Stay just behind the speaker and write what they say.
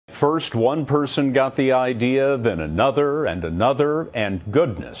First one person got the idea, then another and another, and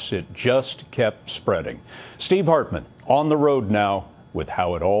goodness, it just kept spreading. Steve Hartman on the road now with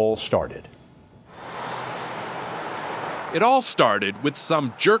how it all started. It all started with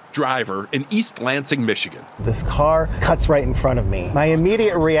some jerk driver in East Lansing, Michigan. This car cuts right in front of me. My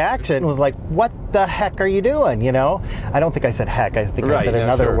immediate reaction was like, what the heck are you doing, you know? I don't think I said heck, I think I said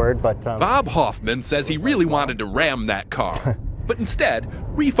another word, but... Bob Hoffman says he really wanted to ram that car, but instead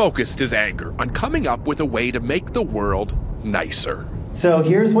refocused his anger on coming up with a way to make the world nicer. So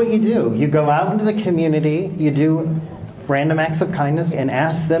here's what you do. You go out into the community, you do random acts of kindness and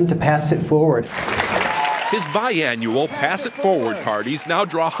ask them to pass it forward. His biannual Pass It Forward parties now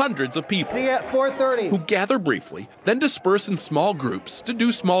draw hundreds of people. See you at 4:30. Who gather briefly, then disperse in small groups to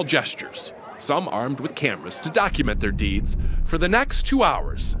do small gestures. Some armed with cameras to document their deeds. For the next 2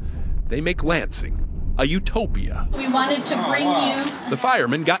 hours, they make Lansing a utopia. We wanted to bring you... The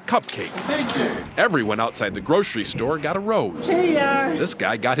firemen got cupcakes. Thank you. Everyone outside the grocery store got a rose. Hey, This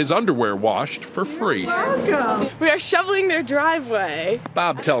guy got his underwear washed for free. welcome. We are shoveling their driveway.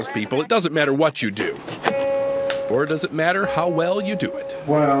 Bob tells people it doesn't matter what you do. Or does it matter how well you do it?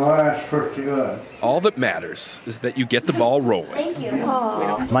 Well, that's pretty good. All that matters is that you get the ball rolling. Thank you.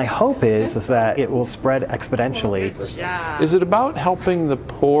 My hope is that it will spread exponentially. Is it about helping the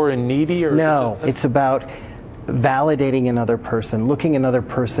poor and needy? Or No, it's about validating another person, looking another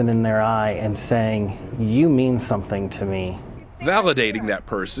person in their eye and saying, you mean something to me. Validating that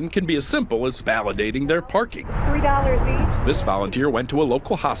person can be as simple as validating their parking. It's $3 each. This volunteer went to a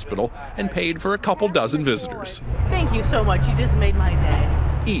local hospital and paid for a couple dozen visitors. Thank you so much. You just made my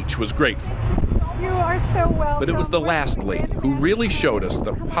day. Each was grateful. You are so welcome. But it was the last lady who really showed us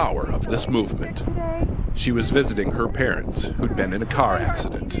the power of this movement. She was visiting her parents who'd been in a car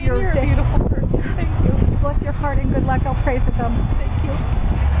accident. You're a beautiful person. Thank you. Bless your heart and good luck. I'll pray for them.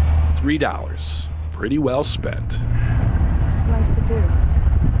 Thank you. $3. Pretty well spent. This is nice to do.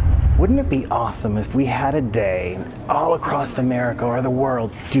 Wouldn't it be awesome if we had a day all across America or the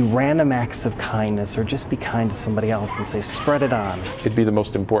world, do random acts of kindness or just be kind to somebody else and say, spread it on? It'd be the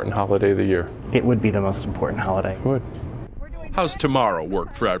most important holiday of the year. It would be the most important holiday. It would. How's tomorrow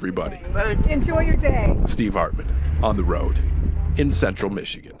work for everybody? Enjoy your day. Steve Hartman on the road in Central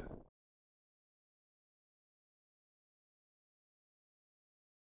Michigan.